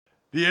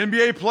The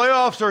NBA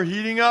playoffs are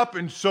heating up,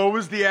 and so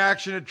is the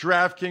action at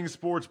DraftKings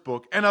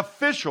Sportsbook, an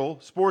official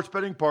sports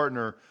betting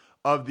partner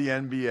of the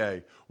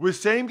NBA. With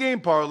same-game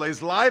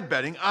parlays, live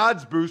betting,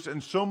 odds boosts,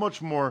 and so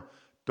much more,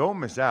 don't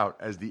miss out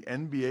as the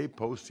NBA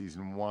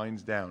postseason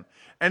winds down.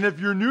 And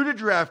if you're new to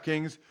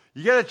DraftKings,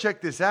 you got to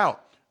check this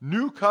out.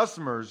 New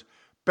customers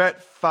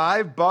bet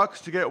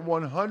 $5 to get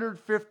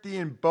 $150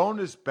 in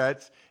bonus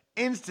bets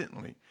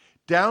instantly.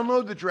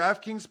 Download the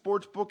DraftKings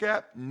Sportsbook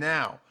app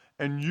now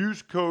and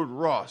use code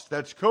ROSS.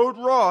 That's code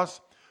ROSS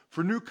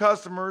for new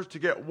customers to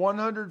get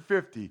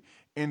 $150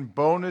 in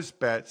bonus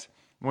bets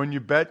when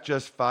you bet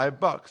just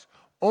 $5.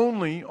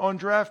 Only on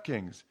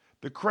DraftKings.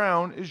 The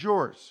crown is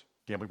yours.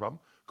 Gambling problem?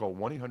 Call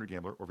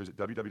 1-800-GAMBLER or visit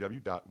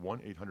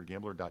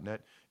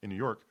www.1800gambler.net. In New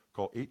York,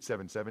 call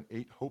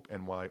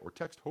 877-8-HOPE-NY or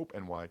text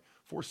HOPE-NY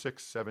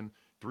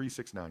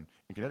 467-369.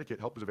 In Connecticut,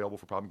 help is available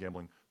for problem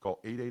gambling. Call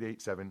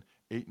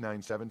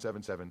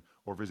 888-7-897-7777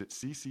 or visit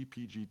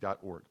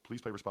ccpg.org.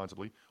 Please play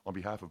responsibly. On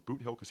behalf of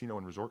Boot Hill Casino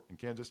and Resort in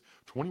Kansas,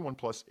 21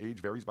 plus, age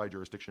varies by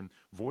jurisdiction,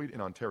 void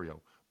in Ontario.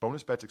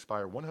 Bonus bets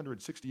expire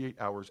 168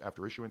 hours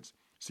after issuance.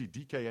 See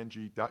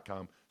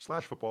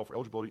dkng.com/football for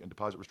eligibility and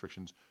deposit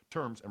restrictions,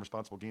 terms, and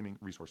responsible gaming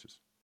resources.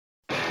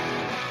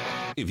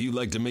 If you'd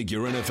like to make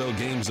your NFL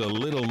games a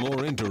little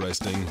more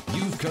interesting,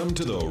 you've come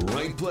to the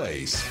right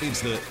place.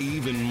 It's the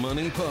Even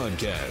Money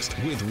Podcast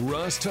with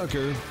Ross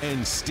Tucker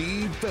and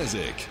Steve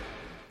Fezzik.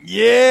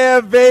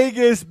 Yeah,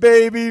 Vegas,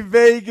 baby,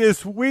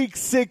 Vegas, Week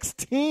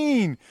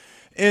 16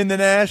 in the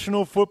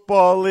National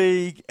Football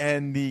League,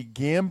 and the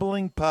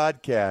gambling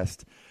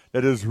podcast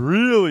that has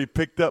really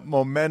picked up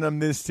momentum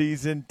this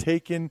season,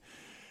 taken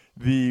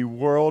the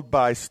world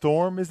by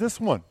storm, is this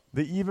one,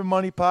 the Even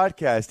Money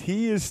Podcast.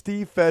 He is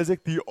Steve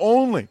Fezzik, the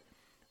only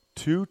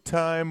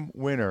two-time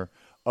winner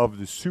of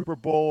the Super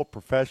Bowl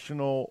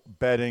professional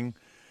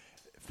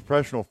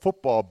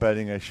football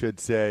betting, I should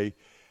say.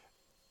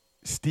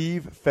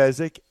 Steve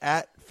Fezzik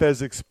at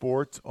Fezzik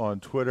Sports on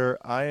Twitter.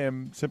 I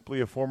am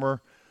simply a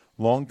former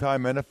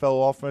longtime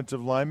NFL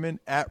offensive lineman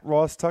at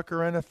Ross Tucker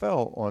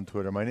NFL on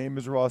Twitter. My name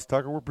is Ross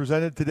Tucker. We're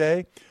presented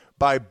today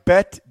by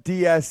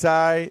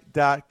BetDSI.com.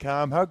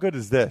 How good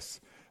is this?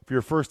 If you're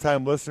a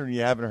first-time listener and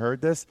you haven't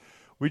heard this,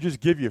 we just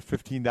give you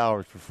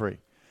 $15 for free.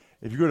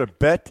 If you go to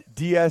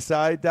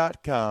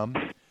BetDSI.com,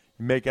 you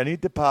make any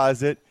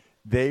deposit,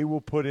 they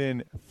will put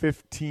in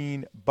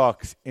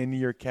 $15 into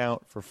your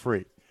account for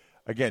free.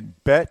 Again,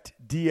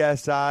 BetDSI.com.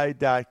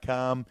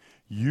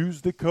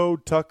 Use the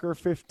code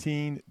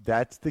Tucker15.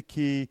 That's the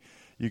key.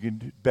 You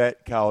can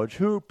bet college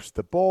hoops,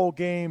 the bowl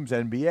games,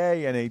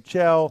 NBA,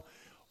 NHL,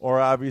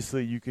 or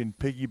obviously you can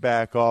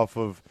piggyback off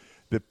of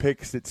the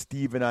picks that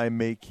Steve and I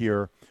make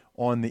here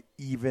on the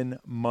Even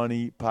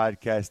Money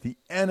Podcast. The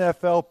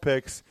NFL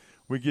picks,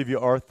 we give you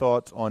our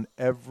thoughts on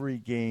every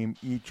game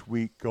each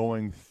week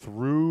going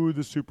through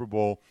the Super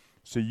Bowl,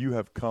 so you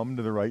have come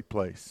to the right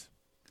place.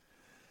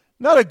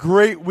 Not a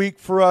great week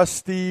for us,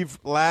 Steve.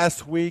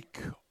 Last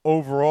week,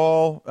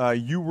 overall,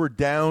 you were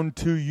down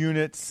 2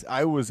 units.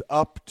 I was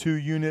up 2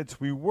 units.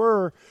 We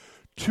were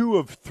 2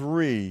 of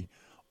 3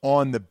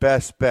 on the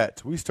best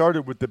bets. We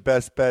started with the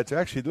best bets.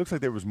 Actually, it looks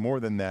like there was more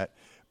than that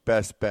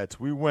best bets.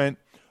 We went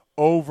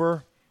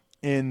over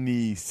in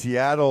the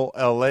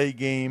Seattle-LA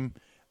game.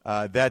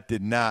 That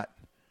did not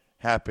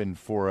happen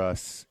for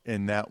us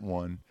in that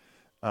one.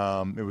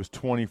 It was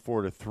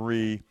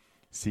 24-3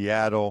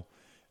 Seattle.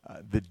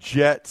 The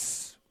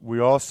Jets, we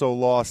also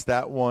lost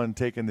that one,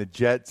 taking the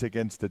Jets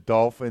against the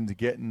Dolphins,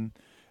 getting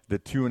the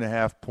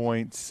 2.5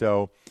 points.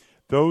 So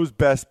those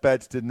best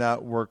bets did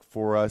not work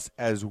for us,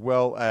 as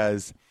well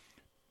as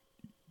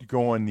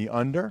going the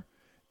under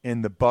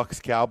in the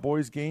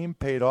Bucs-Cowboys game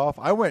paid off.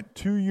 I went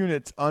 2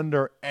 units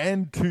under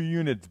and 2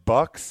 units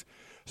Bucs.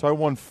 So I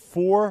won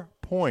 4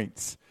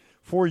 points,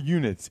 4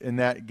 units in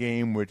that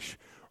game, which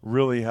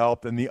really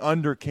helped. And the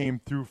under came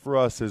through for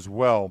us as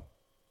well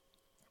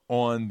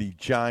on the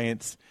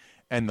Giants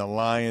and the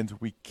Lions.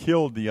 We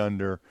killed the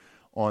under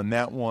on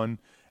that one.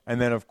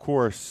 And then, of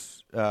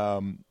course, we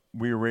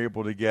were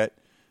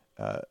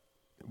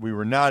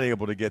not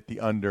able to get the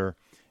under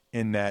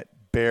in that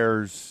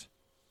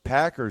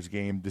Bears-Packers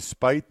game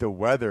despite the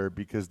weather,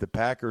 because the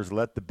Packers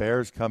let the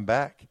Bears come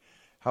back.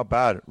 How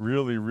about it?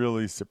 Really,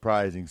 really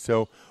surprising.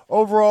 So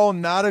overall,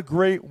 not a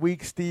great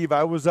week, Steve.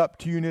 I was up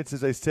 2 units.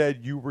 As I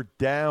said, you were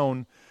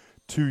down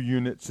 2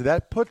 units. So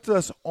that puts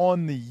us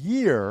on the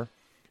year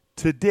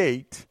to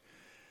date.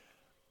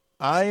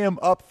 I am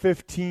up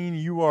 15.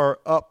 You are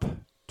up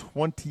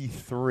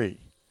 23.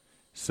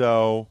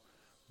 So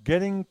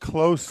getting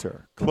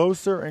closer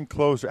and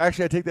closer.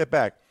 Actually, I take that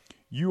back.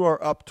 You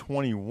are up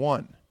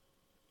 21,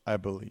 I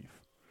believe.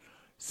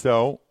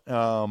 So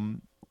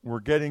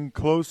we're getting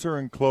closer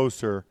and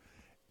closer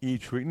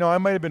each week. No, I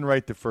might have been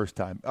right the first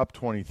time. Up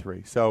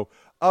 23. So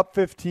up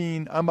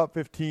 15. I'm up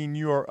 15.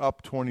 You are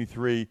up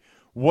 23.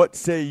 What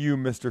say you,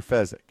 Mr.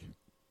 Fezzik?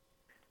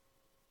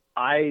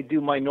 I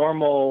do my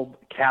normal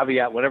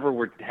caveat. Whenever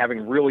we're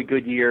having really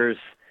good years,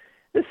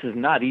 this is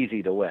not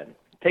easy to win.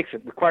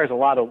 requires a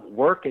lot of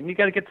work, and you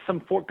got to get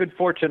some good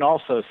fortune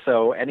also.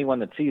 So anyone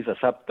that sees us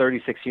up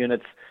 36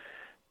 units,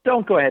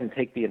 don't go ahead and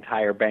take the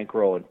entire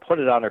bankroll and put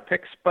it on our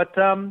picks. But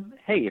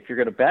hey, if you're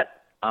going to bet,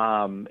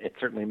 it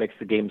certainly makes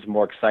the games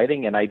more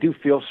exciting, and I do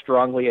feel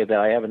strongly that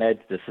I have an edge.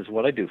 This is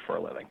what I do for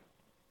a living.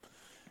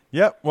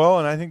 Yeah, well,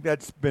 and I think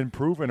that's been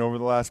proven over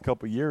the last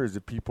couple of years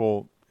that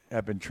people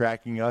have been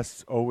tracking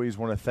us. Always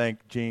want to thank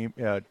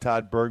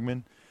Todd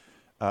Bergman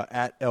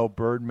at L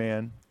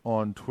Birdman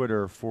on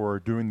Twitter for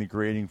doing the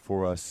grading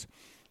for us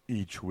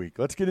each week.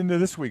 Let's get into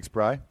this week's,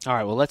 Bri. All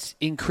right, well, let's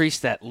increase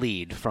that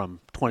lead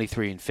from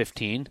 23 and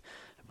 15.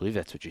 I believe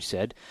that's what you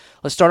said.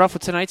 Let's start off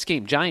with tonight's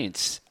game.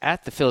 Giants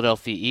at the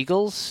Philadelphia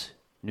Eagles.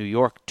 New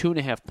York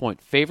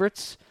 2.5-point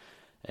favorites.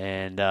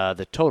 And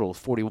the total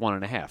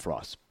 41.5,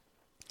 Ross.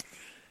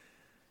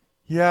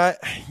 Yeah,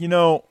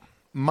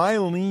 my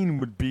lean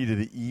would be to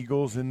the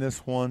Eagles in this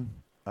one.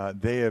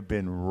 They have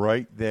been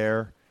right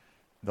there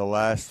the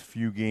last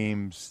few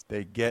games.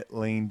 They get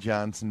Lane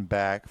Johnson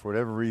back. For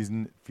whatever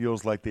reason, it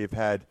feels like they've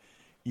had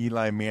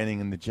Eli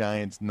Manning and the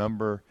Giants'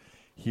 number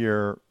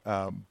here.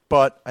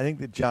 But I think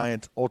the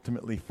Giants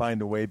ultimately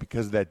find a way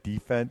because of that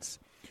defense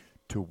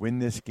to win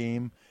this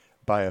game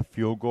by a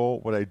field goal.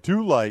 What I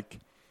do like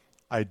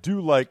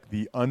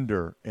the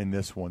under in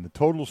this one. The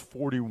total's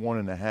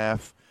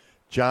 41.5.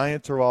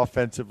 Giants are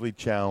offensively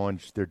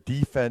challenged. Their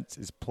defense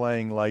is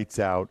playing lights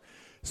out.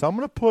 So I'm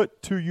going to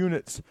put 2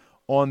 units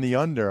on the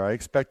under. I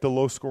expect a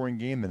low-scoring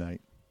game tonight.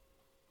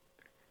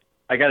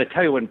 I got to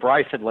tell you, when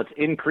Bryce said, let's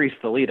increase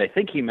the lead, I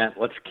think he meant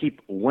let's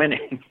keep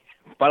winning.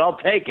 But I'll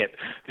take it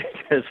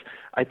because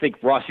I think,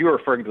 Ross, you were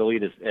referring to the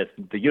lead as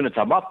the units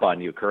I'm up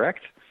on you,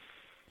 correct?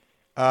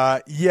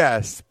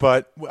 Yes,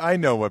 but I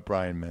know what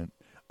Brian meant.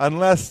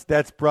 Unless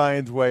that's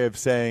Brian's way of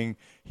saying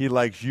he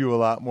likes you a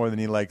lot more than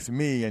he likes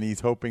me, and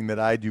he's hoping that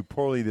I do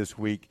poorly this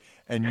week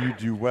and you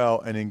do well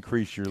and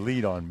increase your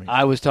lead on me.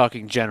 I was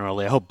talking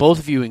generally. I hope both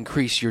of you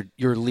increase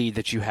your lead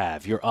that you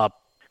have. You're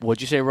up,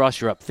 what'd you say, Ross?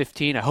 You're up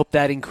 15. I hope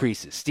that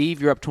increases. Steve,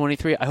 you're up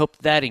 23. I hope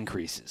that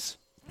increases.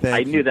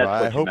 Thank you, that's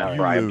Brian. what you meant, I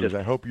Brian. hope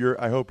you lose.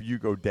 I hope you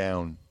go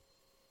down.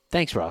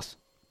 Thanks, Ross.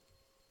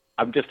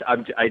 I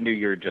knew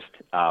you were just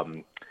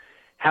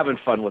having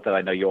fun with it.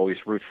 I know you always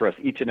root for us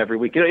each and every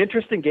week.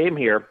 Interesting game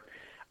here.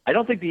 I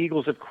don't think the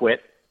Eagles have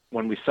quit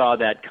when we saw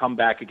that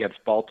comeback against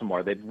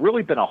Baltimore. They've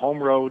really been a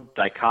home-road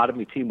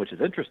dichotomy team, which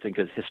is interesting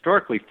because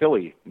historically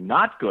Philly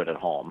not good at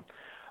home.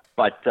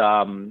 But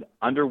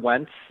under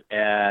Wentz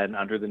and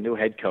under the new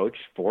head coach,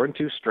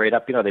 4-2 straight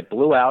up. They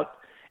blew out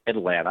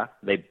Atlanta.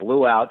 They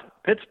blew out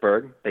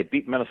Pittsburgh. They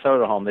beat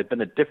Minnesota at home. They've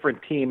been a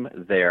different team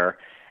there.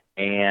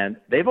 And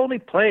they've only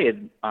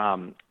played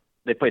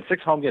they played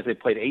 6 home games. They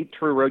played 8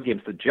 true road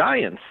games. The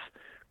Giants,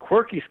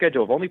 quirky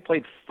schedule, have only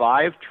played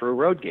 5 true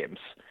road games.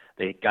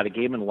 They got a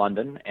game in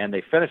London, and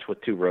they finished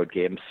with 2 road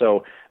games.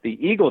 So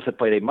the Eagles have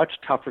played a much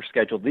tougher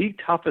schedule, the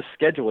toughest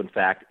schedule, in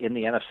fact, in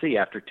the NFC.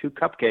 After 2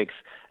 cupcakes,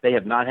 they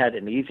have not had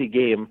an easy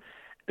game.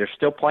 They're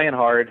still playing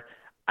hard.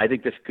 I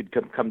think this could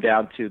come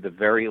down to the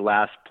very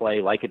last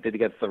play, like it did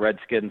against the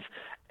Redskins.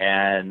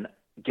 And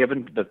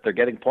given that they're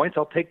getting points,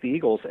 I'll take the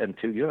Eagles and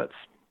 2 units.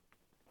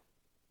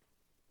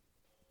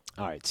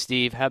 All right,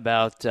 Steve, how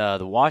about the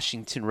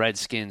Washington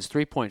Redskins,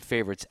 3-point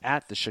favorites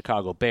at the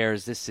Chicago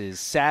Bears? This is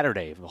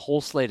Saturday, the whole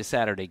slate of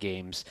Saturday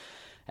games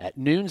at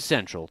noon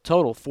Central,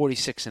 total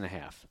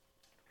 46.5.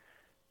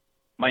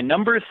 My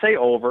numbers say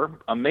over.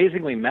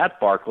 Amazingly, Matt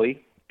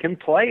Barkley can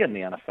play in the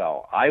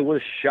NFL. I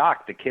was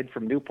shocked. The kid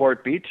from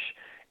Newport Beach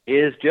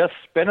is just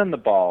spinning the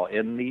ball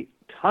in the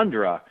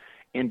tundra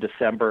in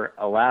December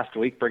last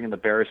week, bringing the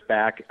Bears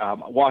back.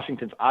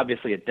 Washington's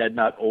obviously a dead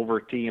nut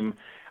over team.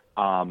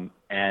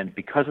 And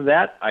because of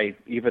that,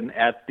 even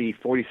at the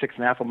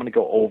 46.5, I'm going to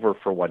go over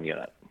for 1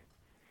 unit.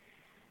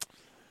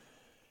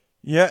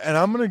 Yeah, and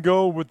I'm going to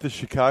go with the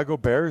Chicago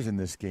Bears in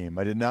this game.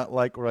 I did not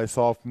like what I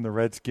saw from the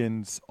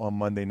Redskins on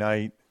Monday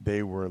night.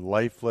 They were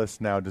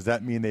lifeless. Now, does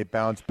that mean they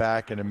bounce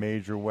back in a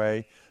major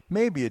way?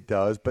 Maybe it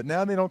does, but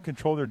now they don't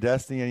control their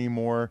destiny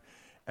anymore,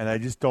 and I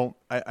just don't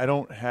I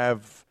don't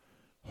have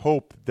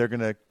hope they're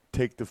going to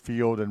take the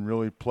field and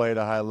really play at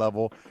a high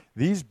level.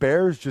 These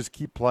Bears just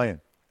keep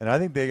playing. And I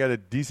think they got a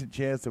decent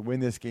chance to win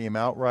this game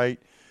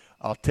outright.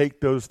 I'll take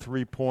those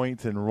 3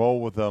 points and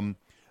roll with them.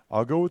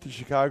 I'll go with the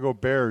Chicago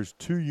Bears,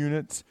 2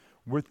 units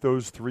with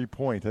those 3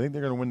 points. I think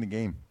they're going to win the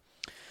game.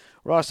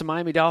 Ross, the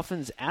Miami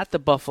Dolphins at the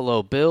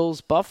Buffalo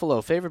Bills.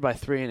 Buffalo favored by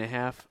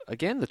 3.5.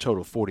 Again, the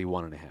total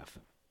 41.5.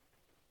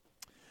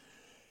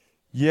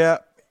 Yeah,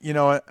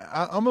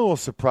 I'm a little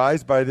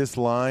surprised by this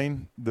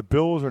line. The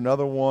Bills are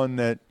another one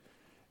that,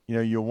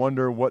 you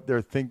wonder what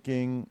they're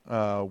thinking,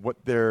 what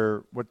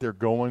they're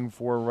going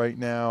for right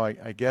now.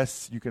 I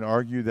guess you can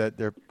argue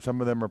that some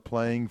of them are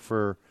playing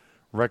for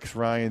Rex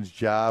Ryan's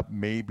job,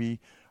 maybe.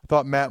 I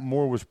thought Matt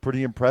Moore was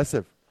pretty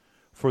impressive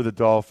for the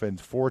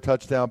Dolphins. 4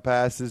 touchdown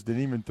passes,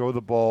 didn't even throw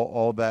the ball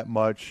all that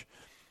much,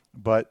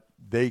 but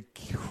they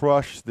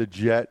crushed the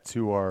Jets,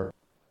 who are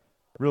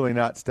really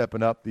not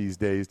stepping up these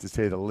days, to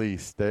say the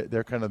least.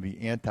 They're kind of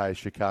the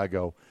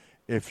anti-Chicago,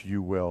 if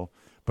you will.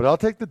 But I'll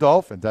take the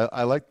Dolphins.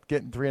 I like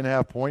getting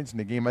 3.5 points in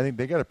the game. I think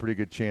they got a pretty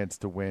good chance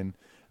to win.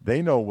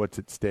 They know what's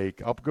at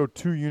stake. I'll go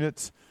 2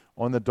 units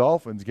on the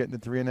Dolphins, getting the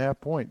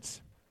 3.5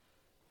 points.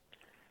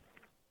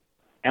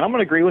 And I'm going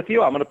to agree with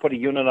you. I'm going to put a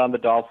unit on the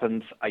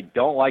Dolphins. I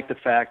don't like the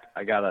fact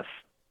I got a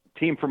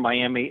team from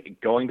Miami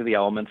going to the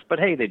elements. But,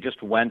 hey, they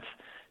just went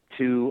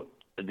to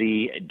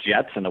the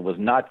Jets, and it was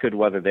not good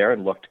weather there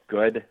and looked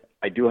good.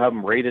 I do have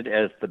them rated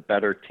as the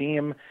better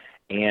team.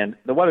 And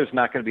the weather's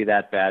not going to be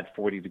that bad,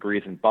 40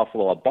 degrees in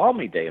Buffalo, a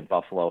balmy day in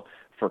Buffalo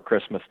for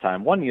Christmas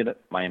time. 1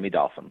 unit, Miami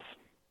Dolphins.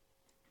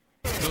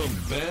 The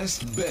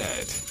best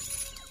bet.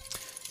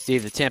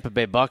 Steve, the Tampa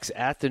Bay Bucks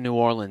at the New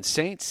Orleans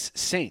Saints.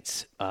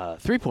 Saints,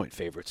 3-point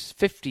favorites.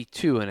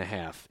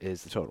 52.5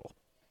 is the total.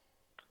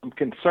 I'm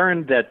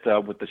concerned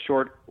that with the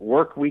short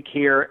work week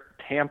here,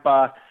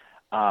 Tampa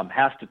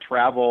has to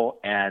travel.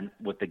 And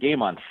with the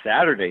game on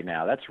Saturday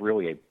now, that's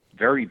really a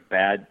very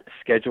bad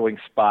scheduling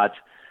spot.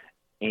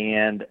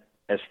 And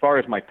as far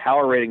as my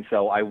power ratings,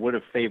 though, I would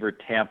have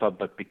favored Tampa,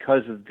 but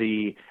because of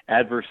the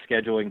adverse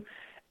scheduling,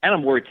 and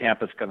I'm worried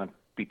Tampa's going to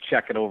be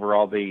checking over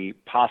all the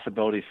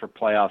possibilities for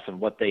playoffs and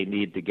what they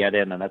need to get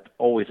in, and that's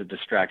always a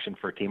distraction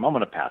for a team. I'm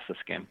going to pass this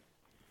game.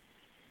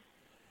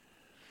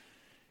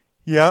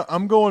 Yeah,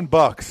 I'm going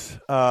Bucks.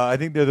 I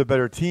think they're the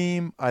better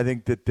team. I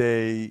think that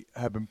they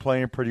have been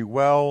playing pretty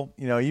well.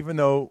 You know, even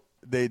though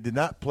they did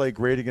not play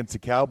great against the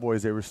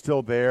Cowboys, they were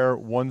still there,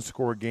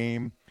 1-score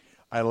game.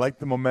 I like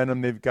the momentum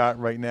they've got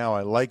right now.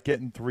 I like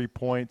getting 3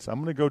 points. I'm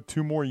going to go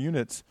 2 more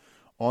units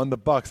on the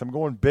Bucks. I'm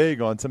going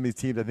big on some of these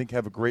teams I think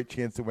have a great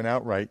chance to win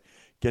outright,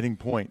 getting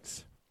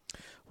points.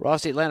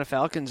 Ross, the Atlanta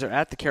Falcons are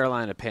at the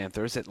Carolina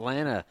Panthers.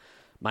 Atlanta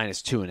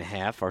minus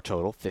 2.5, our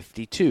total,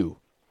 52.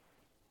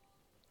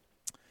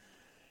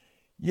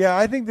 Yeah,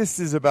 I think this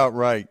is about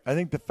right. I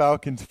think the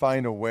Falcons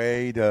find a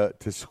way to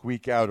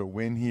squeak out a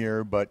win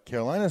here, but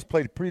Carolina's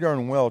played pretty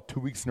darn well 2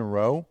 weeks in a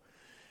row.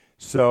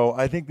 So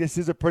I think this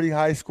is a pretty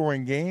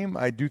high-scoring game.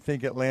 I do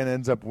think Atlanta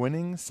ends up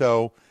winning.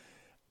 So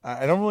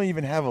I don't really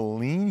even have a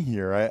lean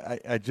here.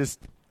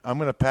 I'm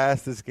going to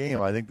pass this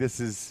game. I think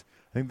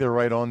they're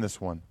right on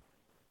this one.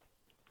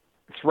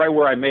 It's right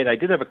where I made. I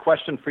did have a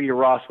question for you,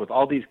 Ross. With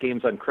all these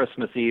games on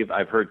Christmas Eve,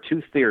 I've heard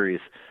 2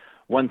 theories.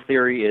 One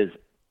theory is,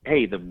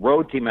 hey, the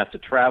road team has to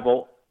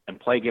travel and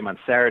play a game on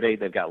Saturday.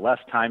 They've got less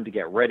time to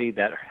get ready.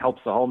 That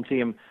helps the home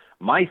team.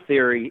 My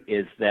theory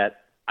is that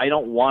I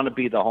don't want to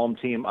be the home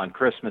team on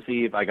Christmas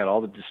Eve. I got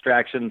all the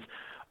distractions,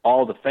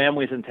 all the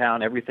families in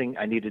town, everything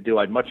I need to do.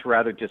 I'd much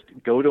rather just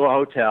go to a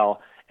hotel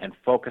and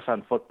focus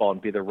on football and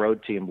be the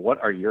road team.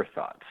 What are your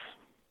thoughts?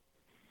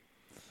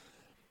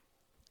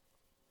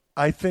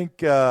 I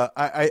think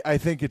I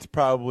think it's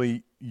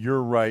probably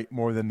you're right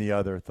more than the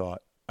other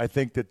thought. I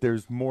think that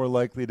there's more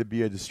likely to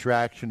be a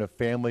distraction of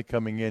family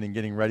coming in and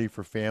getting ready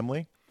for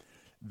family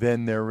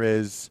than there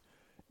is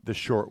the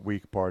short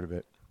week part of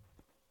it.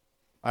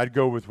 I'd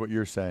go with what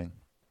you're saying.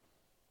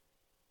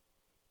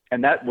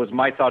 And that was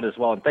my thought as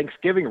well. On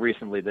Thanksgiving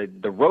recently,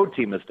 the road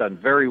team has done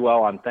very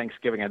well on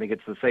Thanksgiving. I think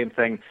it's the same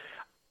thing.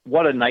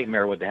 What a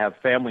nightmare would to have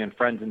family and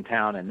friends in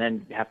town and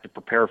then have to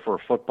prepare for a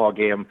football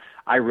game.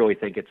 I really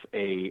think it's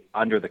a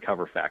under the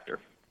cover factor.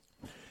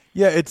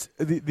 Yeah, it's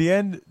the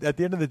end. At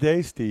the end of the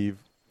day, Steve,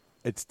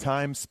 it's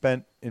time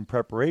spent in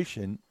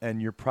preparation,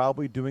 and you're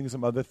probably doing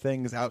some other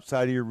things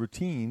outside of your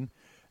routine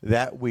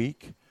that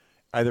week.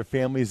 Either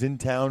family's in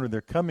town or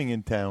they're coming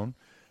in town,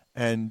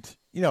 and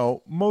you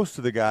know most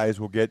of the guys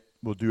will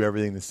do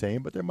everything the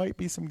same, but there might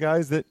be some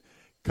guys that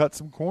cut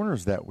some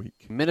corners that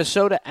week.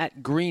 Minnesota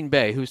at Green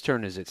Bay. Whose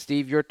turn is it?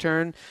 Steve, your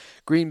turn.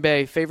 Green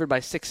Bay favored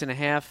by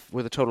 6.5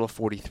 with a total of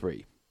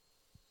 43.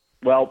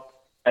 Well,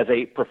 as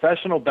a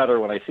professional bettor,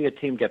 when I see a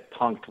team get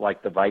punked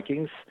like the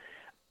Vikings,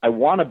 I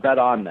want to bet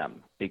on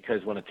them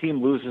because when a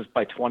team loses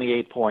by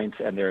 28 points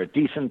and they're a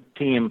decent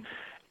team,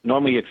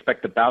 normally you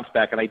expect to bounce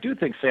back. And I do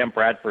think Sam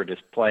Bradford is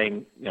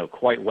playing,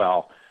 quite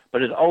well,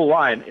 but his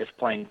O-line is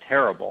playing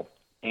terrible.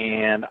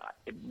 And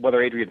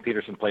whether Adrian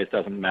Peterson plays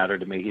doesn't matter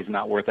to me. He's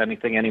not worth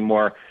anything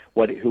anymore.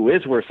 Who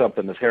is worth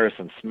something is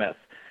Harrison Smith.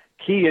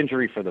 Key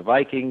injury for the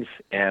Vikings,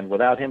 and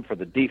without him for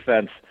the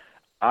defense,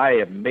 I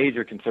have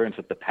major concerns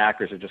that the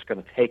Packers are just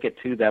going to take it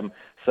to them.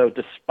 So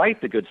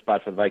despite the good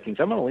spot for the Vikings,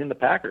 I'm going to lean the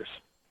Packers.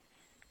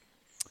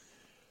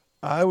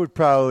 I would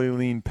probably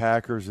lean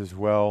Packers as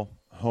well,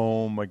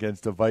 home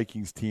against a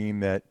Vikings team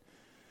that,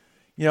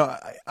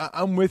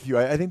 I'm with you.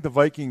 I think the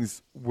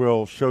Vikings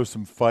will show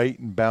some fight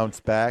and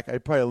bounce back.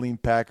 I'd probably lean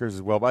Packers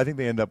as well, but I think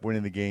they end up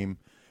winning the game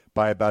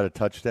by about a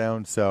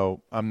touchdown.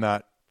 So I'm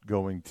not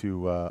going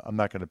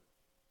to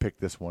pick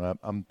this one up.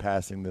 I'm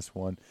passing this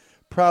one.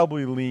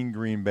 Probably lean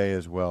Green Bay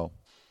as well.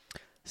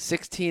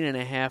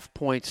 16.5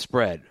 point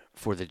spread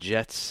for the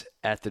Jets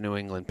at the New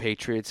England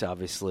Patriots.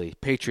 Obviously,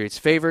 Patriots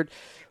favored.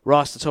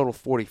 Ross, the total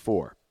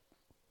 44.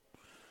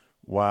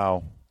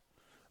 Wow.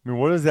 I mean,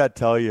 what does that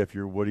tell you if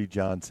you're Woody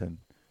Johnson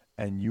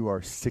and you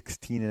are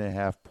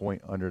 16.5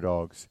 point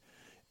underdogs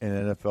in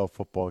an NFL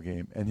football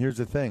game? And here's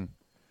the thing.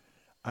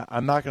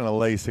 I'm not going to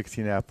lay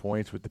 16.5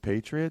 points with the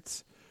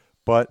Patriots,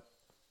 but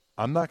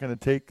I'm not going to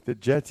take the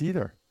Jets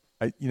either.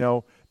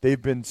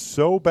 They've been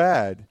so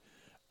bad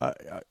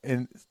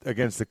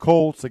against the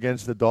Colts,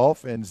 against the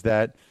Dolphins,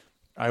 that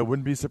I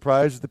wouldn't be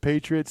surprised if the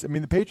Patriots –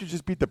 the Patriots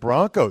just beat the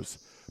Broncos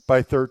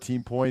by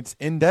 13 points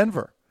in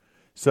Denver.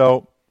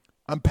 So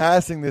I'm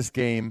passing this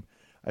game.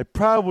 I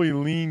probably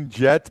lean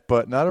Jets,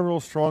 but not a real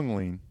strong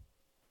lean.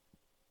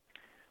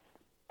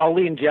 I'll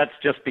lean Jets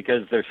just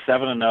because they're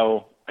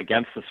 7-0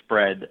 against the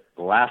spread,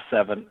 the last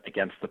 7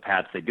 against the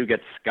Pats. They do get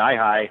sky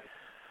high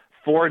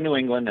for New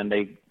England, and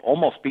they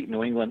almost beat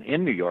New England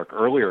in New York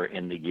earlier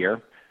in the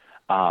year.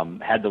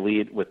 Had the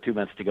lead with 2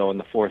 minutes to go in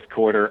the fourth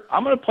quarter.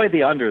 I'm going to play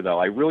the under, though.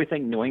 I really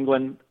think New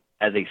England,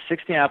 as a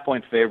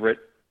 16.5-point favorite,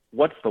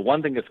 what's the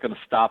one thing that's going to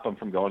stop them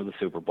from going to the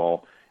Super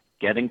Bowl?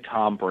 Getting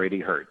Tom Brady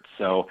hurt.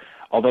 So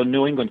although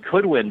New England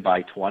could win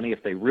by 20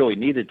 if they really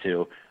needed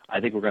to,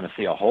 I think we're going to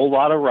see a whole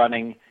lot of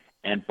running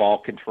and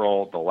ball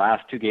control the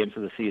last 2 games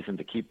of the season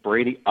to keep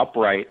Brady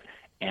upright,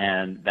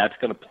 and that's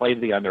going to play to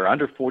the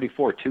under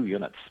 44, 2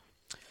 units.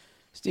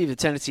 Steve, the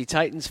Tennessee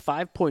Titans,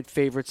 5-point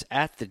favorites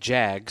at the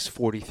Jags,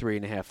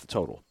 43.5 the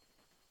total.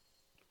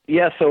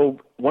 Yeah, so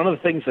one of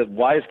the things that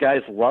wise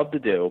guys love to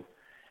do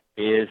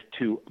is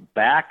to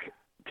back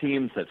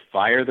teams that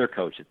fire their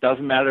coach. It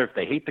doesn't matter if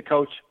they hate the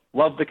coach,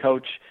 love the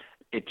coach.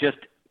 It just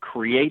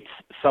creates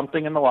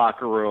something in the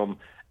locker room.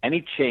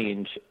 Any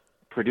change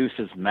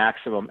produces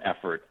maximum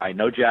effort. I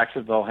know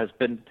Jacksonville has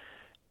been,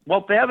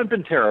 well, they haven't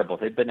been terrible.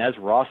 They've been, as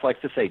Ross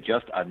likes to say,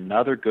 just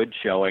another good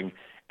showing.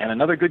 And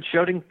another good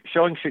showing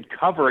should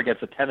cover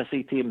against a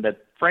Tennessee team that,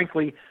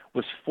 frankly,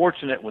 was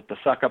fortunate with the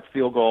suck-up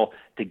field goal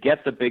to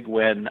get the big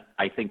win.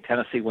 I think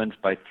Tennessee wins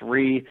by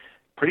 3.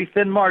 Pretty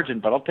thin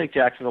margin, but I'll take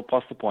Jacksonville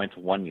plus the points,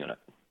 1 unit.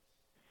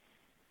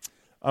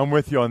 I'm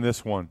with you on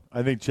this one.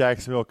 I think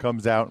Jacksonville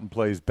comes out and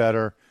plays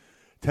better.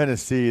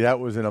 Tennessee, that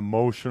was an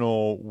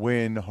emotional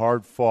win,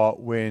 hard-fought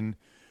win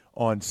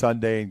on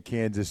Sunday in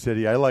Kansas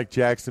City. I like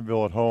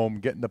Jacksonville at home,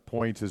 getting the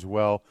points as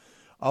well.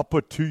 I'll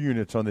put 2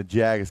 units on the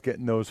Jags,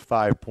 getting those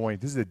 5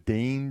 points. This is a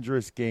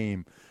dangerous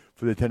game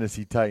for the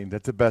Tennessee Titans.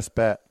 That's the best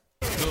bet.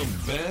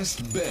 The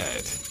best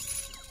bet.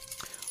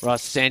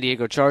 Ross, San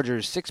Diego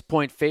Chargers,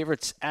 6-point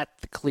favorites at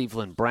the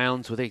Cleveland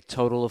Browns with a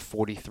total of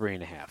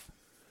 43.5.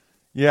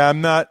 Yeah,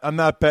 I'm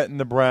not betting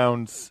the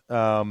Browns.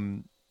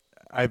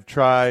 I've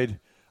tried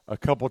a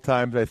couple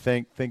times, I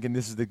think, thinking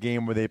this is the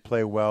game where they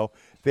play well.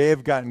 They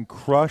have gotten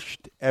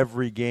crushed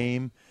every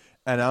game,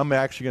 and I'm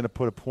actually going to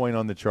put a point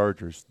on the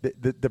Chargers.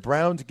 The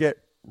Browns get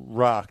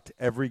rocked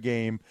every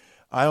game.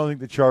 I don't think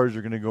the Chargers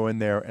are going to go in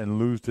there and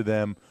lose to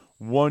them.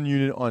 1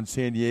 unit on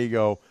San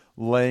Diego,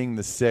 laying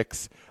the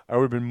 6. I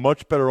would have been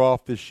much better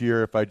off this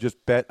year if I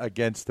just bet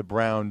against the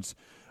Browns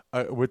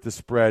with the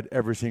spread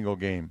every single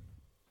game.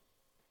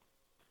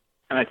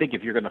 And I think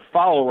if you're going to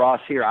follow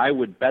Ross here, I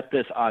would bet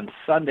this on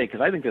Sunday because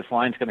I think this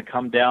line's going to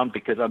come down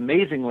because,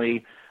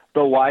 amazingly,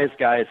 the wise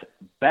guys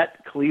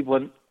bet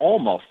Cleveland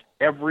almost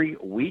every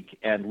week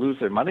and lose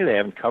their money. They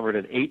haven't covered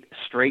in 8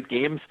 straight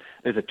games.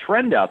 There's a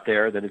trend out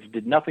there that if you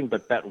did nothing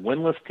but bet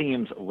winless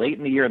teams late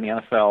in the year in the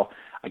NFL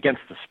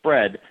against the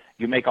spread,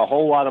 you make a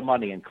whole lot of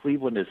money, and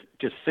Cleveland is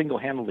just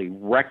single-handedly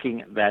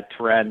wrecking that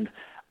trend.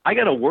 I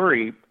got to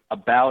worry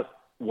about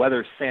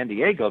whether San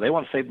Diego, they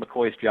want to save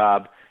McCoy's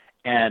job,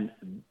 and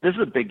this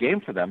is a big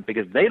game for them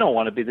because they don't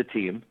want to be the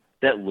team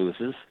that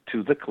loses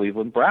to the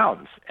Cleveland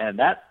Browns. And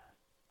that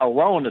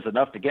alone is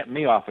enough to get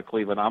me off of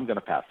Cleveland. I'm going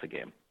to pass the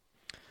game.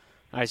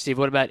 All right, Steve,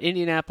 what about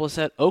Indianapolis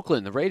at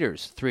Oakland? The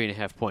Raiders,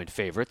 3.5-point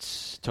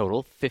favorites,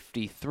 total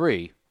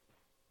 53.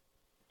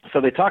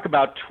 So they talk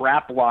about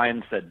trap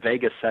lines that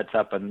Vegas sets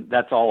up, and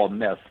that's all a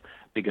myth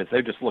because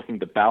they're just looking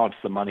to balance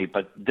the money.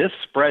 But this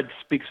spread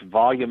speaks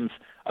volumes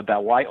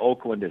about why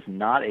Oakland is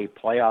not a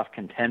playoff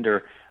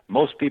contender.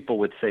 Most people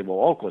would say,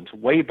 well, Oakland's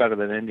way better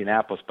than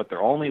Indianapolis, but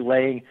they're only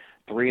laying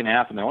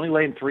 3.5, and they're only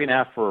laying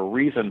 3.5 for a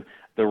reason.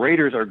 The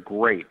Raiders are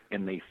great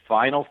in the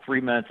final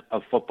 3 minutes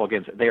of football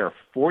games. They are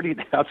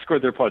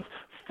outscored their opponents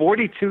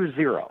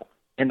 42-0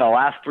 in the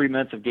last 3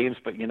 minutes of games,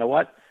 but you know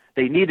what?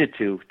 They needed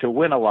to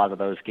win a lot of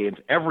those games.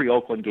 Every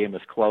Oakland game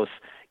is close.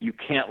 You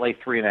can't lay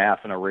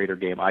 3.5 in a Raider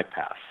game. I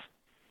pass.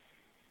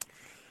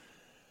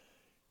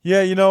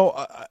 Yeah,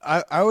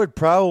 I would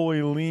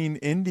probably lean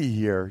Indy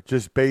here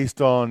just based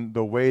on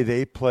the way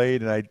they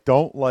played, and I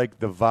don't like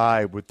the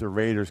vibe with the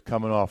Raiders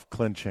coming off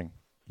clinching.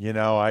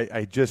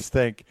 I just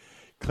think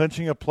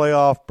clinching a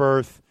playoff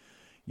berth,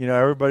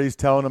 everybody's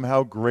telling them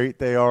how great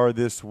they are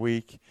this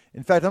week.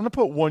 In fact, I'm going to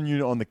put 1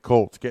 unit on the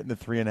Colts, getting the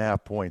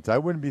 3.5 points. I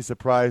wouldn't be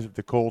surprised if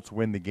the Colts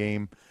win the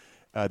game.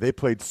 They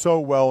played so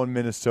well in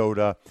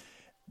Minnesota.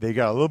 They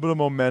got a little bit of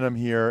momentum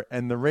here,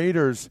 and the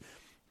Raiders –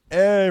 we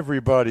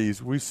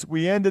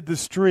ended the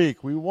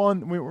streak. We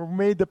won. We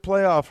made the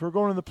playoffs. We're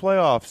going to the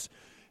playoffs.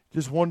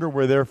 Just wonder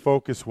where their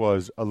focus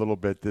was a little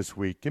bit this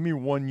week. Give me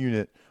 1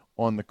 unit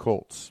on the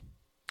Colts.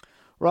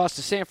 Ross,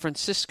 the San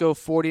Francisco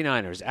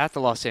 49ers at the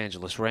Los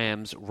Angeles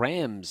Rams.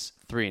 Rams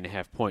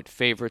 3.5-point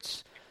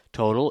favorites.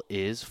 Total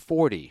is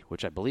 40,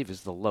 which I believe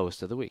is the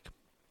lowest of the week.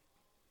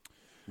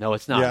 No,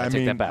 it's not. Yeah, I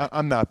take that back.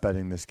 I'm not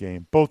betting this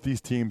game. Both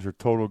these teams are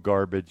total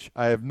garbage.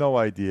 I have no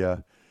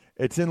idea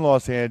It's in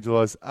Los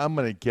Angeles. I'm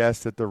going to guess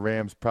that the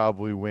Rams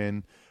probably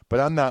win, but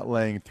I'm not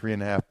laying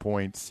 3.5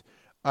 points.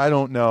 I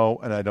don't know,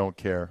 and I don't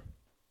care.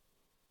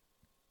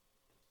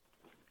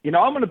 I'm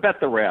going to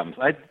bet the Rams.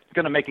 I'm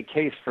going to make a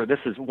case for this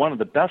is one of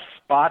the best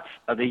spots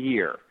of the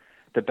year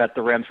to bet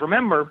the Rams.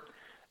 Remember,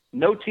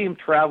 no team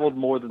traveled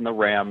more than the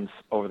Rams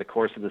over the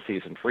course of the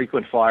season.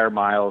 Frequent flyer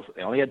miles.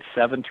 They only had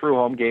 7 true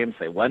home games.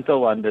 They went to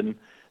London.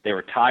 They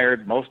were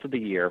tired most of the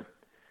year.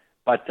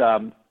 But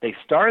they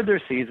started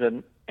their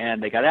season,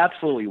 and they got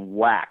absolutely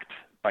whacked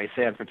by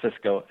San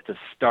Francisco to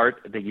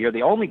start the year.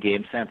 The only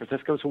game San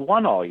Francisco's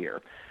won all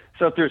year.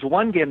 So if there's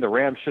one game the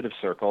Rams should have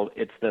circled,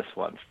 it's this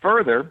one.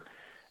 Further,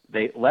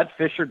 they let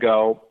Fisher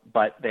go,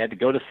 but they had to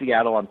go to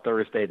Seattle on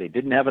Thursday. They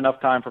didn't have enough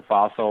time for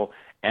Fossil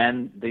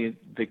and the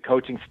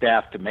coaching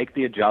staff to make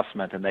the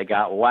adjustment, and they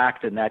got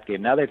whacked in that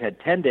game. Now they've had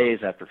 10 days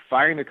after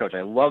firing their coach.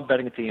 I love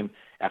betting a team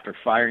after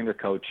firing their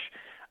coach.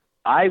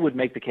 I would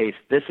make the case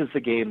this is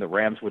the game the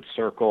Rams would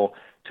circle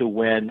to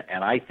win,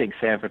 and I think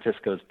San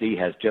Francisco's D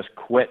has just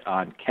quit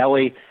on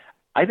Kelly.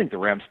 I think the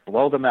Rams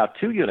blow them out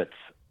 2 units.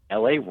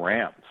 L.A.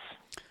 Rams.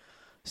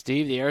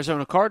 Steve, the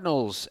Arizona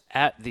Cardinals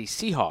at the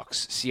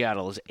Seahawks.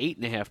 Seattle is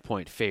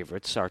 8.5-point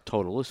favorites. Our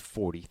total is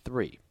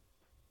 43.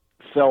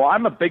 So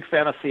I'm a big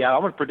fan of Seattle.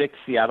 I'm going to predict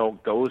Seattle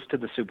goes to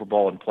the Super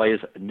Bowl and plays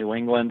New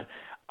England.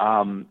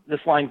 This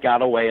line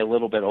got away a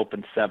little bit,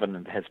 open 7,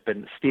 and has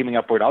been steaming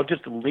upward. I'll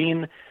just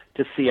lean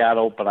to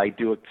Seattle, but I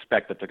do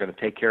expect that they're going to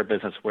take care of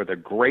business where they're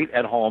great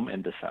at home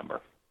in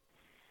December.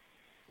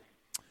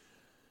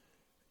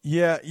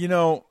 Yeah,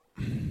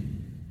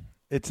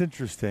 it's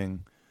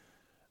interesting.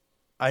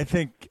 I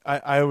think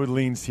I would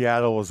lean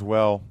Seattle as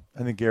well.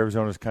 I think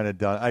Arizona's kind of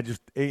done.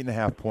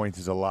 8.5 points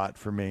is a lot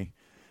for me.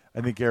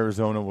 I think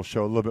Arizona will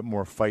show a little bit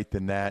more fight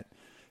than that.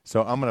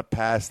 So I'm going to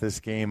pass this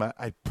game.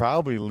 I'd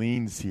probably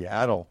lean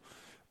Seattle,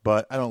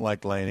 but I don't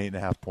like laying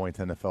 8.5 points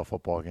in NFL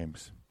football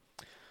games.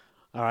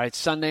 All right,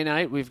 Sunday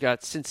night we've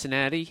got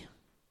Cincinnati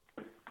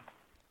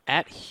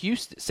at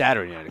Houston.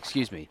 Saturday night,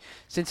 excuse me.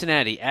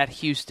 Cincinnati at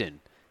Houston.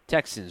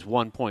 Texans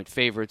 1-point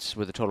favorites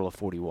with a total of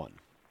 41.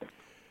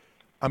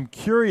 I'm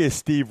curious,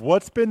 Steve,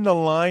 what's been the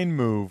line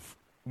move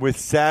with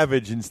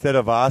Savage instead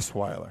of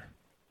Osweiler?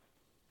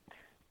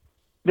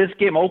 This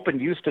game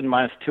opened Houston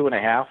minus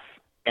 2.5,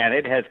 and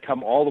it has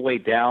come all the way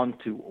down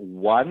to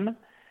 1,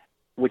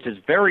 which is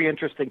very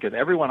interesting because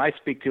everyone I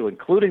speak to,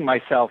 including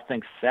myself,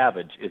 thinks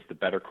Savage is the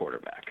better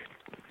quarterback.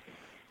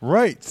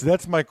 Right. So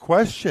that's my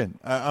question.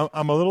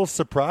 I'm a little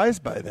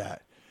surprised by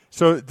that.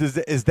 So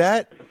is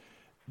that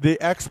the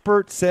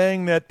expert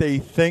saying that they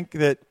think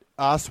that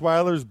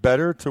Osweiler's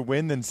better to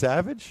win than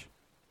Savage?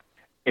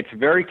 It's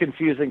very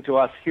confusing to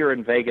us here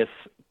in Vegas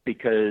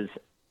because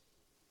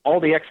all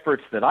the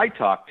experts that I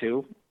talk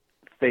to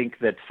think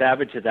that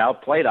Savage has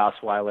outplayed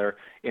Osweiler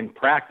in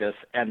practice,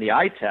 and the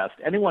eye test,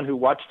 anyone who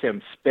watched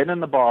him spinning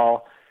the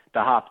ball to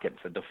Hopkins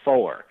and to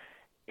Fuller,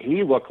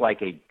 he looked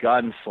like a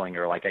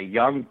gunslinger, like a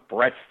young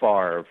Brett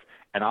Favre,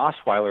 and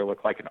Osweiler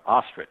looked like an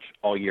ostrich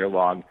all year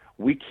long.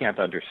 We can't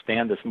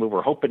understand this move.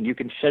 We're hoping you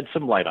can shed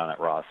some light on it,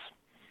 Ross.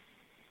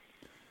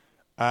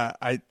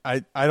 I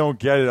don't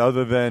get it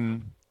other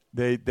than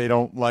they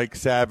don't like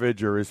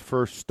Savage or his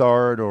first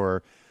start,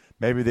 or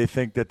maybe they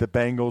think that the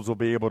Bengals will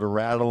be able to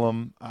rattle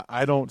them.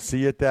 I don't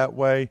see it that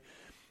way.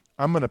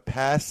 I'm going to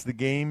pass the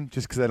game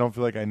just because I don't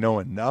feel like I know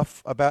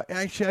enough about it.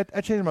 Actually,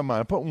 I changed my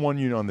mind. I put 1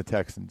 unit on the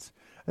Texans.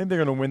 I think they're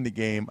going to win the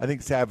game. I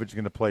think Savage is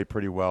going to play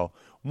pretty well.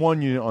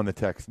 1 unit on the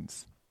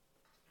Texans.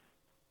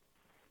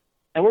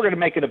 And we're going to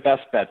make it a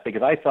best bet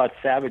because I thought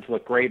Savage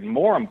looked great, and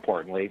more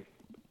importantly,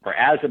 or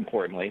as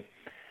importantly,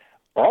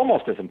 or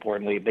almost as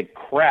importantly, the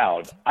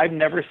crowd. I've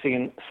never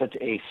seen such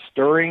a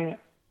stirring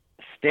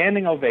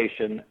standing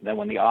ovation than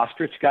when the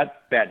ostrich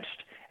got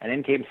benched, and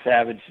in came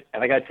Savage.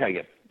 And I got to tell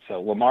you,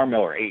 so Lamar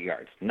Miller, 8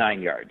 yards,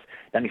 9 yards.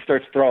 Then he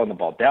starts throwing the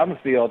ball down the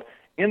field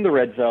in the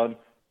red zone,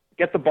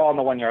 get the ball on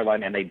the 1 yard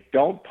line, and they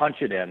don't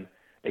punch it in.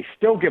 They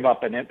still give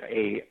up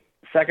a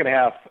second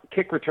half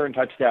kick return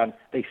touchdown.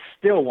 They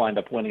still wind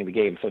up winning the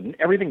game. So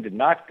everything did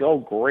not go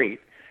great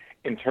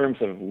in terms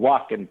of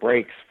luck and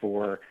breaks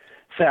for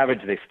Savage.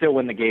 They still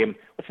win the game.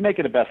 Let's make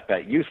it a best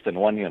bet. Houston,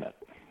 1 unit.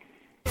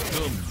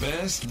 The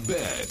best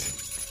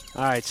bet.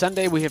 All right,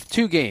 Sunday we have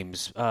 2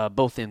 games,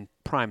 both in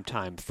prime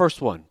time.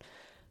 First one,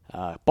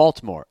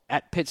 Baltimore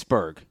at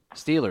Pittsburgh.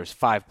 Steelers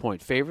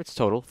 5-point favorites,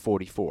 total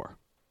 44.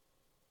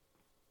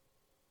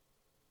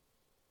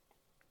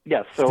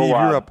 Yeah, so Steve,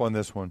 you're up on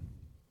this one.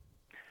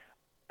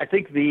 I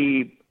think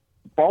the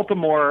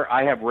Baltimore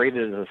I have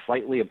rated as a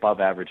slightly above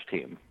average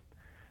team.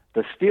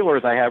 The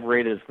Steelers I have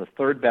rated as the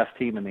 3rd best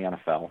team in the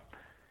NFL.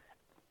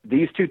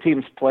 These 2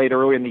 teams played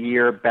early in the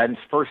year. Ben's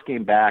first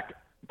game back.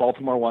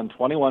 Baltimore won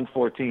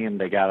 21-14.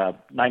 They got a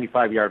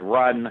 95-yard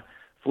run,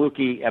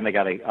 fluky, and they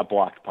got a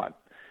blocked punt.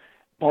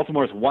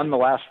 Baltimore's won the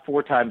last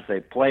 4 times they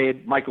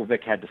played. Michael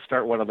Vick had to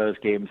start one of those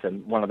games,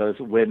 and one of those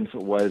wins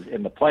was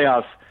in the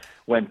playoffs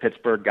when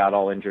Pittsburgh got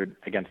all injured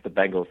against the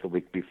Bengals the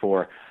week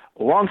before.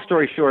 Long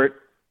story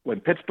short, when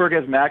Pittsburgh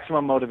has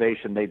maximum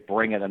motivation, they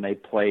bring it and they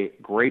play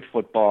great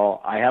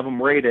football. I have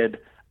them rated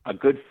a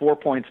good 4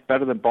 points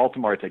better than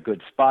Baltimore. It's a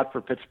good spot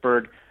for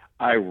Pittsburgh.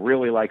 I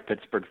really like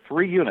Pittsburgh.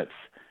 3 units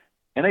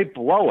in a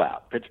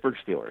blowout, Pittsburgh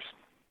Steelers.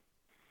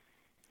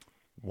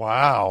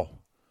 Wow.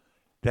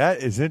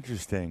 That is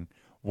interesting.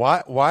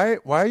 Why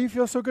do you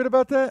feel so good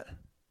about that?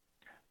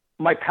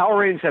 My power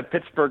ratings have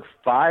Pittsburgh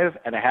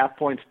 5.5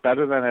 points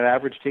better than an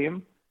average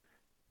team.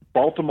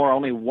 Baltimore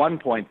only 1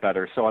 point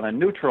better. So on a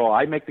neutral,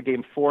 I make the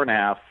game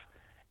 4.5,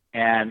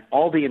 and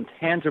all the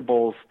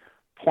intangibles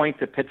point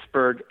to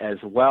Pittsburgh as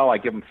well. I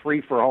give them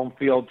 3 for home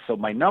field, so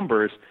my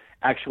numbers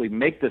actually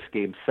make this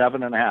game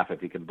 7.5,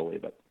 if you can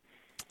believe it.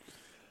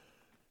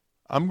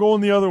 I'm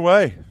going the other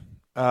way.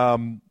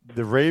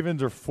 The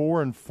Ravens are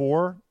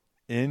 4-4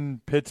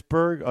 in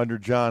Pittsburgh under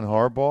John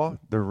Harbaugh.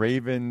 The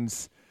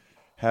Ravens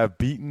have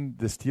beaten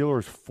the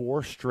Steelers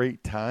 4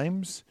 straight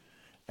times,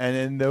 and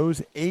in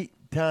those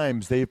 8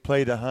 times they've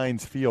played at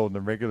Heinz Field in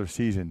the regular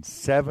season,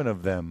 7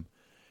 of them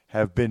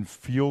have been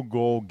field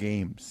goal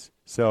games.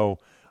 So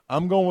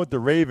I'm going with the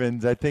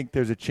Ravens. I think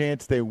there's a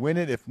chance they win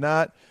it. If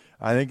not,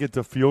 I think it's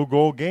a field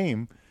goal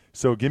game.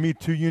 So give me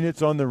 2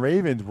 units on the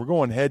Ravens. We're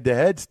going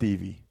head-to-head,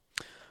 Stevie.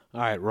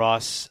 All right,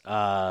 Ross.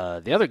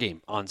 The other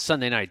game on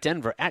Sunday night,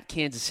 Denver at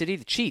Kansas City.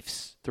 The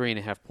Chiefs,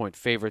 3.5-point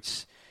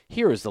favorites.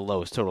 Here is the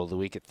lowest total of the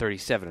week at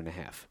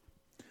 37.5.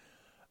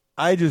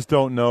 I just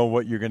don't know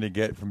what you're going to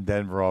get from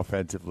Denver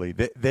offensively.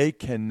 They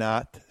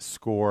cannot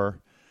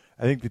score.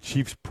 I think the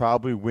Chiefs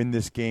probably win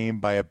this game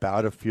by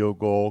about a field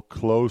goal.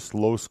 Close,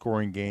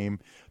 low-scoring game.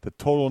 The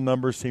total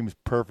number seems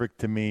perfect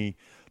to me,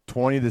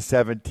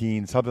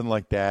 20-17, something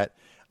like that.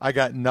 I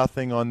got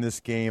nothing on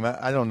this game.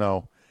 I don't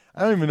know.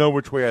 I don't even know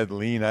which way I'd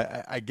lean.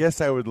 I guess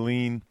I would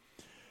lean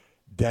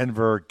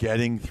Denver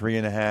getting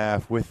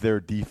 3.5 with their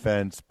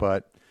defense,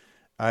 but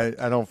I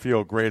don't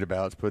feel great about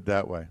it, let's put it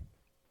that way.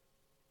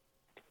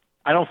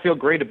 I don't feel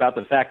great about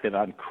the fact that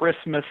on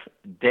Christmas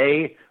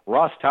Day,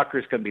 Ross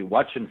Tucker's going to be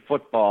watching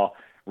football,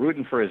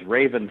 rooting for his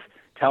Ravens,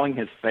 telling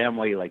his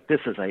family, like, this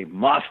is a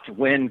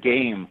must-win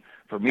game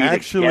for me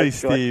actually, to get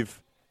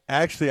Steve,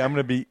 I'm going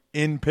to be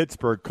in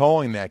Pittsburgh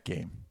calling that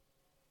game.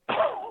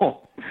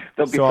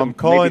 So I'm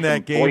calling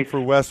that game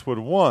for Westwood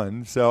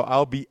One, so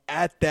I'll be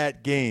at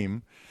that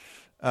game,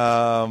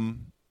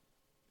 even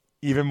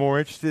more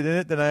interested in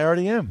it than I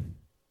already am.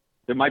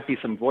 There might be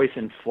some voice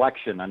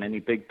inflection on any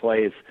big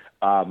plays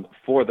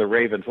for the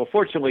Ravens. Well,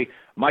 fortunately,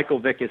 Michael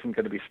Vick isn't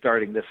going to be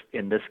starting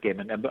in this game.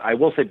 And I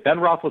will say Ben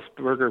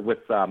Roethlisberger with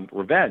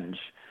revenge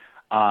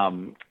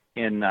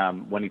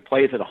when he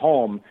plays at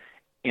home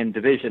in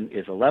division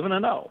is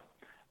 11-0.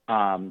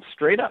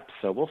 Straight up.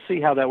 So we'll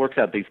see how that works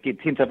out. These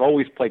teams have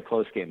always played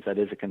close games. That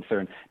is a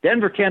concern.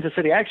 Denver, Kansas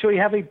City, I actually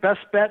have a best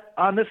bet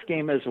on this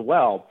game as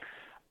well.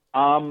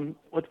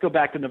 Let's go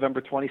back to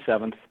November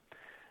 27th.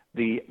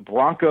 The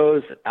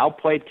Broncos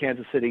outplayed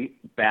Kansas City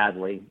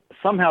badly.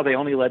 Somehow they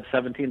only led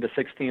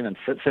 17-16, and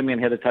Simeon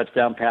hit a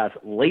touchdown pass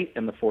late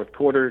in the fourth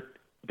quarter.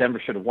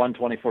 Denver should have won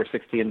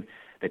 24-16.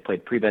 They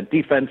played prevent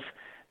defense.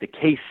 The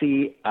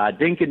KC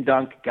dink and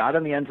dunk got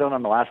in the end zone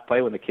on the last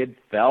play when the kid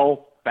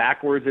fell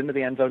backwards into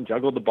the end zone,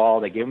 juggled the ball.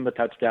 They gave him the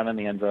touchdown in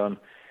the end zone.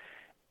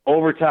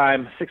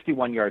 Overtime,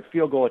 61-yard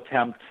field goal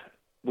attempt.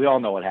 We all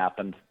know what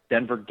happened.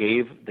 Denver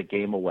gave the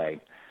game away.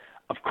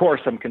 Of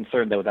course, I'm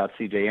concerned that without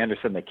C.J.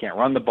 Anderson, they can't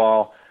run the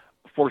ball.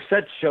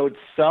 Forsett showed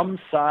some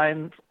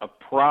signs of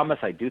promise.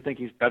 I do think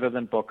he's better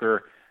than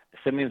Booker.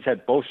 Simeon's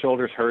had both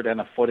shoulders hurt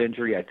and a foot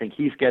injury. I think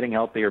he's getting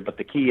healthier. But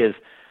the key is,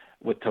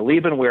 with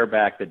Talib and Ware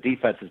back, the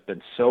defense has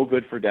been so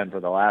good for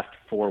Denver the last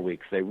 4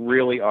 weeks. They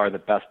really are the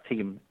best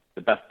team,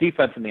 the best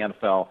defense in the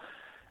NFL.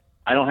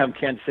 I don't have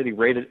Kansas City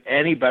rated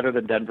any better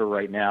than Denver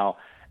right now.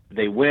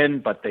 They win,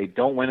 but they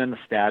don't win in the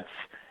stats.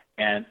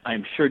 And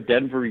I'm sure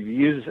Denver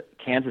views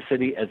Kansas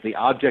City as the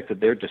object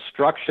of their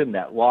destruction,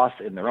 that loss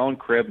in their own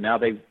crib. Now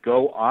they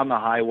go on the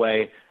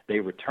highway. They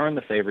return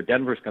the favor.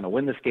 Denver's going to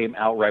win this game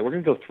outright. We're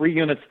going to go 3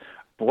 units,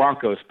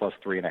 Broncos plus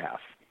 3.5.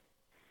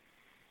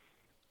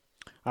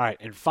 All right,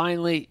 and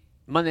finally,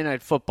 Monday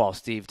Night Football,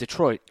 Steve.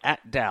 Detroit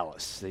at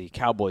Dallas. The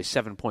Cowboys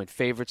 7-point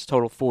favorites,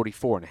 total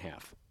 44.5.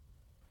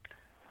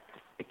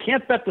 I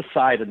can't bet the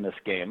side in this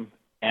game,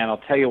 and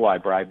I'll tell you why,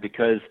 Brian,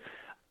 because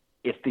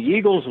if the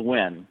Eagles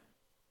win,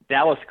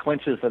 Dallas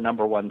clinches the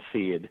number 1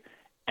 seed,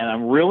 and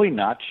I'm really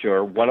not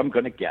sure what I'm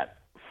going to get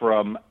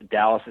from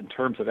Dallas in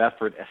terms of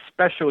effort,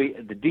 especially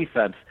the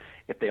defense,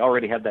 if they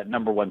already have that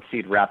number 1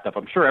 seed wrapped up.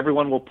 I'm sure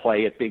everyone will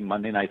play it being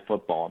Monday Night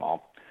Football and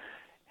all.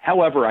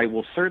 However, I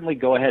will certainly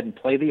go ahead and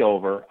play the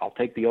over. I'll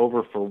take the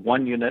over for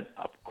 1 unit.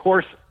 Of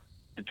course,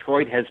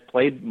 Detroit has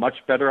played much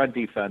better on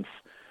defense,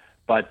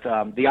 but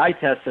the eye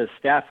test says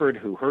Stafford,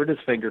 who hurt his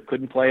finger,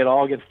 couldn't play at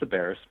all against the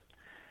Bears.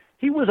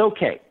 He was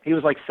okay. He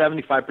was like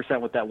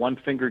 75% with that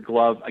one-fingered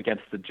glove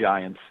against the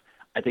Giants.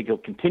 I think he'll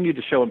continue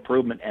to show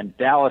improvement. And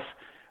Dallas,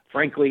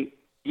 frankly,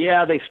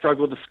 yeah, they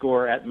struggled to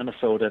score at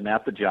Minnesota and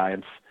at the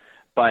Giants.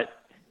 But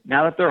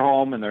now that they're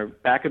home and they're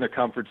back in their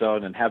comfort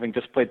zone and having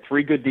just played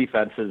 3 good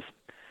defenses,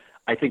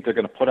 I think they're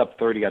going to put up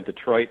 30 on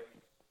Detroit.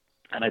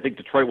 And I think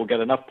Detroit will get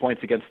enough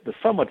points against the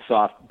somewhat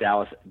soft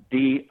Dallas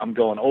D. I'm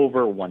going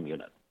over 1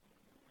 unit.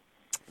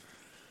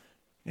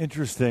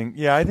 Interesting.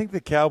 Yeah, I think the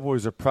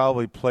Cowboys will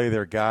probably play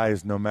their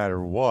guys no matter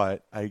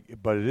what.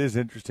 But it is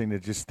interesting to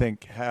just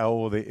think how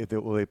will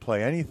they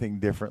play anything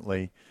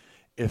differently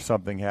if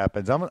something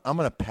happens. I'm going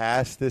to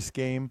pass this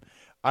game.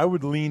 I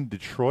would lean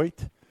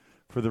Detroit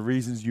for the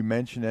reasons you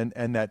mentioned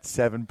and that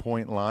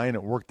 7-point line.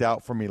 It worked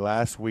out for me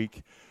last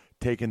week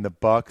taking the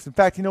Bucs. In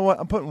fact, you know what?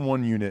 I'm putting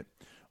 1 unit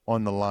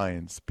on the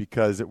Lions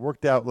because it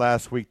worked out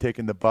last week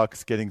taking the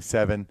Bucs, getting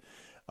 7.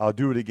 I'll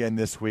do it again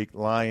this week.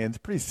 Lions,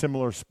 pretty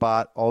similar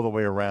spot all the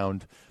way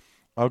around.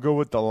 I'll go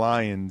with the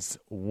Lions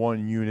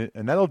 1 unit,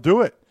 and that'll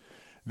do it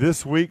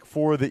this week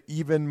for the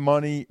Even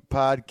Money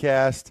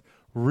podcast.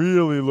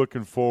 Really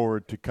looking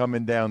forward to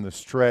coming down the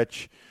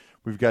stretch.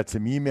 We've got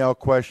some email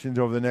questions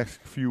over the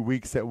next few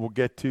weeks that we'll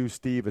get to,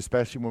 Steve,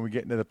 especially when we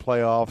get into the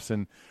playoffs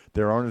and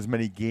there aren't as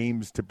many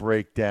games to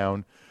break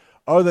down.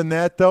 Other than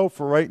that, though,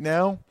 for right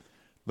now,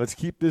 let's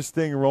keep this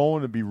thing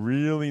rolling. It'd be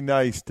really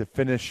nice to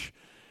finish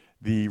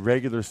the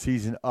regular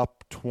season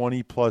up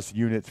 20-plus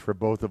units for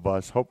both of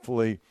us.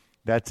 Hopefully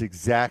that's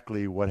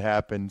exactly what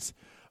happens.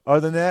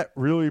 Other than that,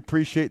 really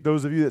appreciate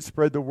those of you that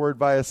spread the word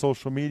via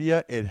social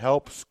media. It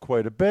helps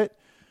quite a bit.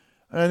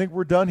 And I think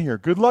we're done here.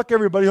 Good luck,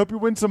 everybody. Hope you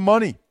win some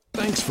money.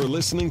 Thanks for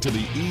listening to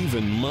the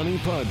Even Money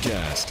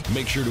Podcast.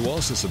 Make sure to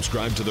also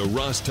subscribe to the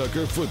Ross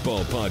Tucker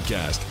Football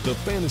Podcast, the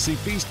Fantasy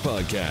Feast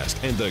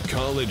Podcast, and the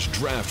College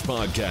Draft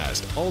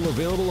Podcast. All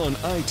available on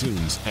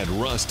iTunes at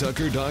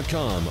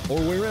rosstucker.com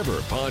or wherever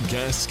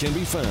podcasts can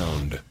be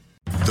found.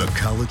 The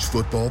College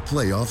Football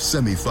Playoff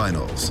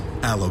Semifinals.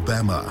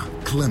 Alabama,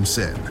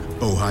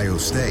 Clemson, Ohio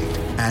State,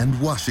 and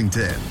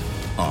Washington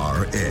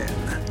are in.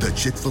 The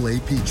Chick-fil-A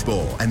Peach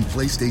Bowl and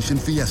PlayStation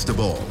Fiesta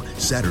Bowl,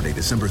 Saturday,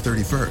 December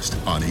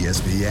 31st on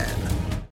ESPN.